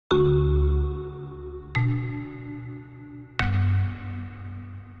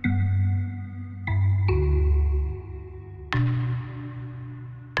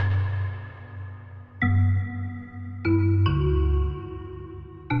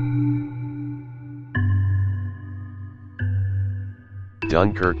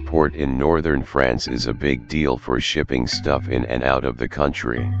Dunkirk Port in northern France is a big deal for shipping stuff in and out of the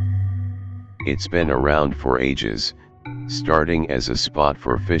country. It's been around for ages, starting as a spot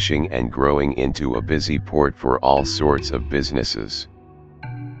for fishing and growing into a busy port for all sorts of businesses.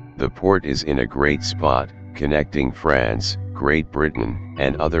 The port is in a great spot, connecting France, Great Britain,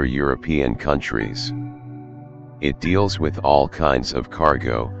 and other European countries. It deals with all kinds of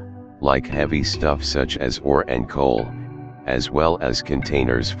cargo, like heavy stuff such as ore and coal, as well as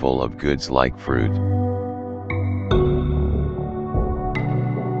containers full of goods like fruit.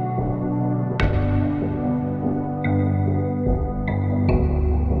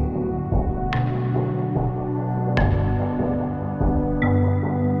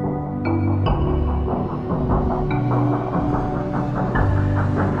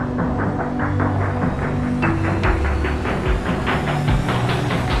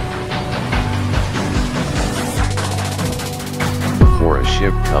 For a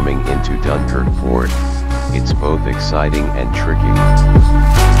ship coming into Dunkirk Port, it's both exciting and tricky.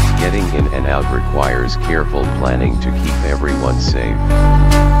 Getting in and out requires careful planning to keep everyone safe.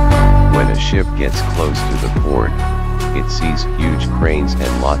 When a ship gets close to the port, it sees huge cranes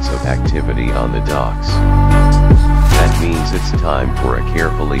and lots of activity on the docks. That means it's time for a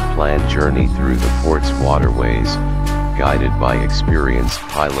carefully planned journey through the port's waterways, guided by experienced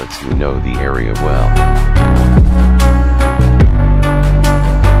pilots who know the area well.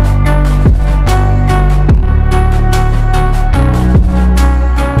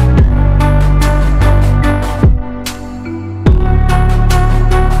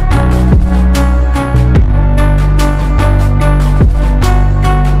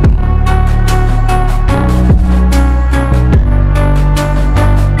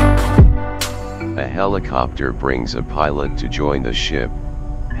 A helicopter brings a pilot to join the ship,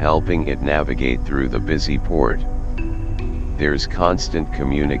 helping it navigate through the busy port. There's constant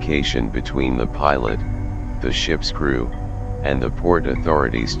communication between the pilot, the ship's crew, and the port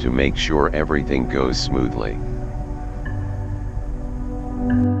authorities to make sure everything goes smoothly.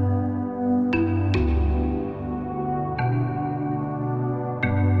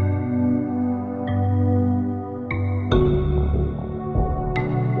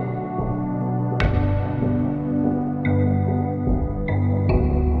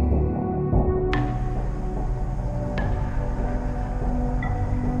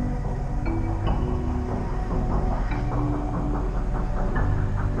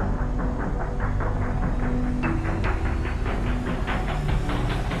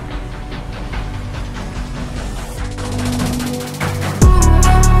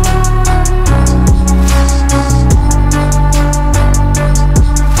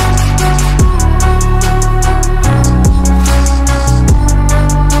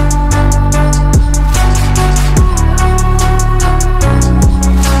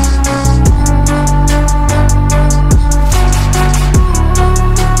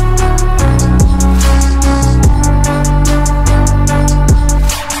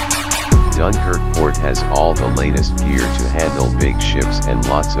 Dunkirk Port has all the latest gear to handle big ships and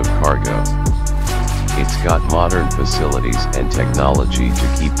lots of cargo. It's got modern facilities and technology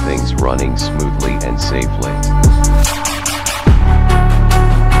to keep things running smoothly and safely.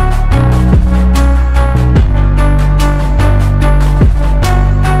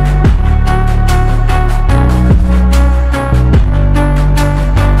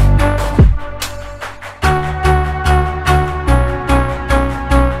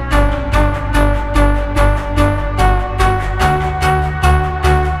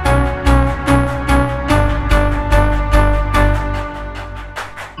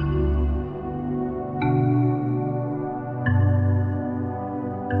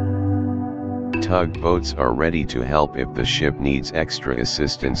 Tugboats are ready to help if the ship needs extra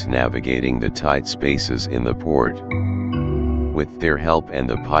assistance navigating the tight spaces in the port. With their help and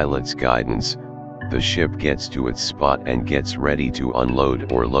the pilot's guidance, the ship gets to its spot and gets ready to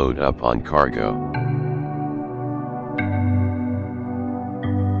unload or load up on cargo.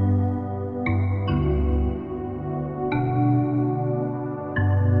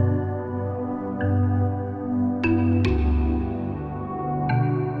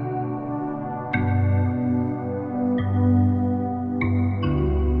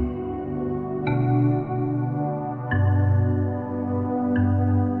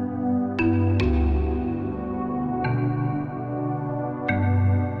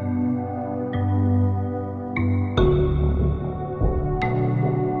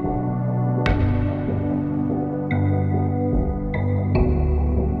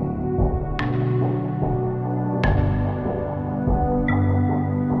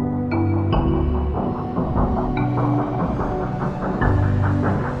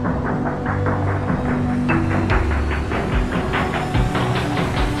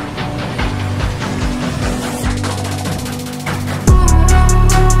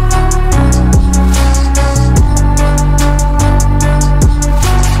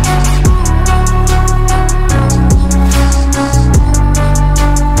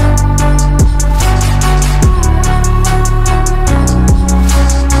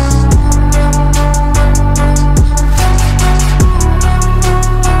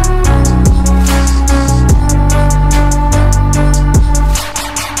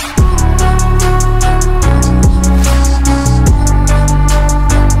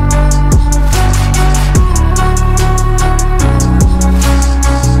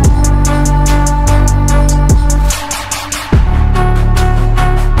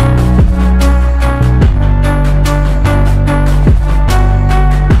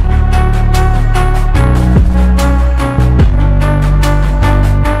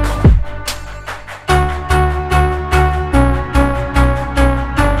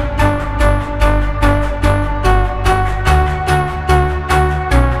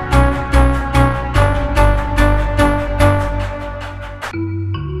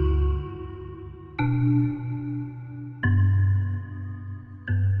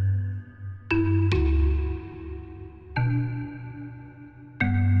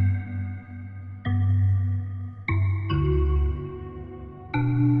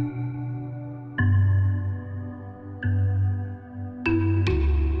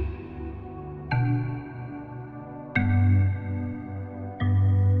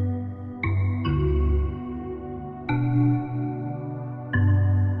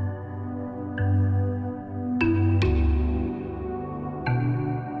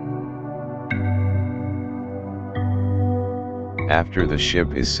 After the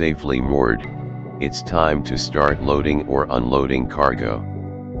ship is safely moored, it's time to start loading or unloading cargo.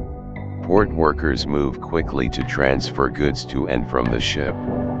 Port workers move quickly to transfer goods to and from the ship.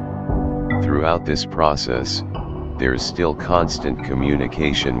 Throughout this process, there's still constant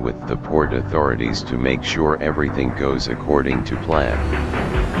communication with the port authorities to make sure everything goes according to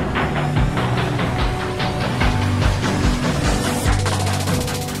plan.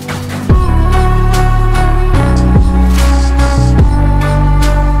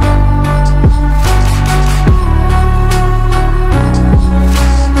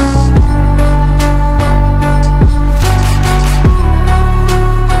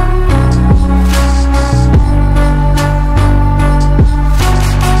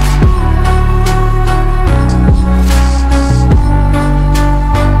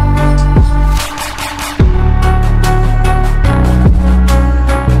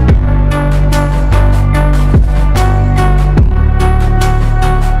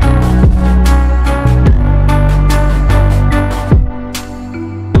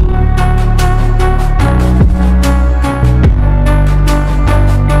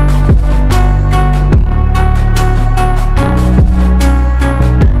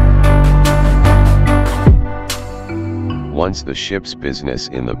 Once the ship's business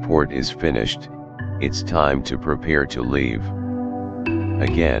in the port is finished, it's time to prepare to leave.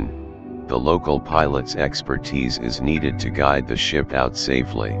 Again, the local pilot's expertise is needed to guide the ship out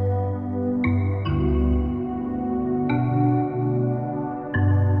safely.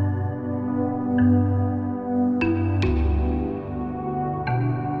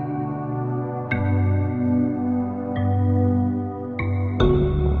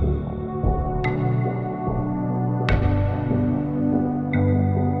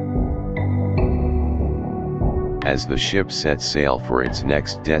 As the ship sets sail for its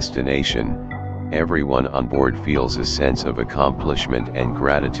next destination, everyone on board feels a sense of accomplishment and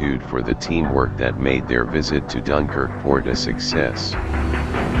gratitude for the teamwork that made their visit to Dunkirk Port a success.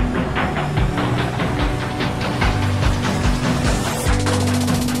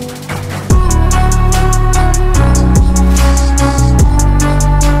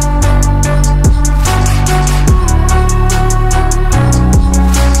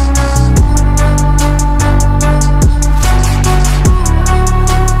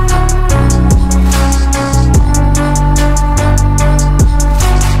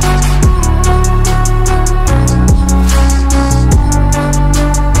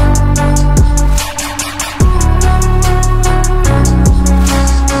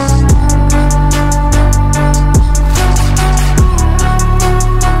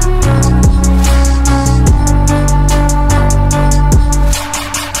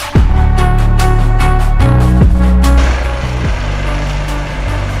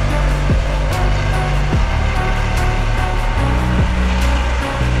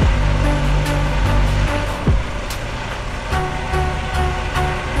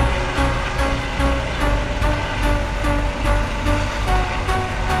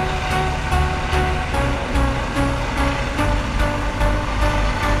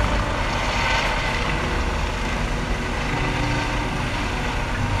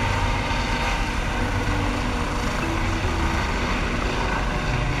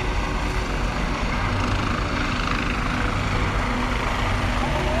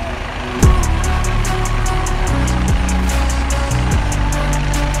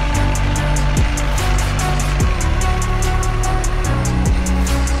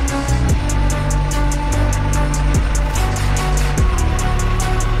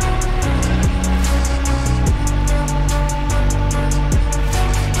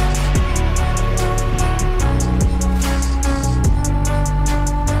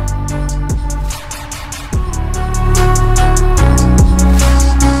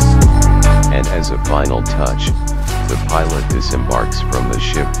 Final touch, the pilot disembarks from the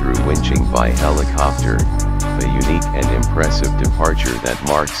ship through winching by helicopter, a unique and impressive departure that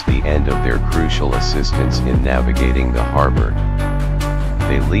marks the end of their crucial assistance in navigating the harbor.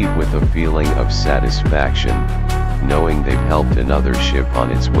 They leave with a feeling of satisfaction, knowing they've helped another ship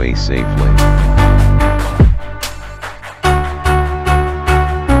on its way safely.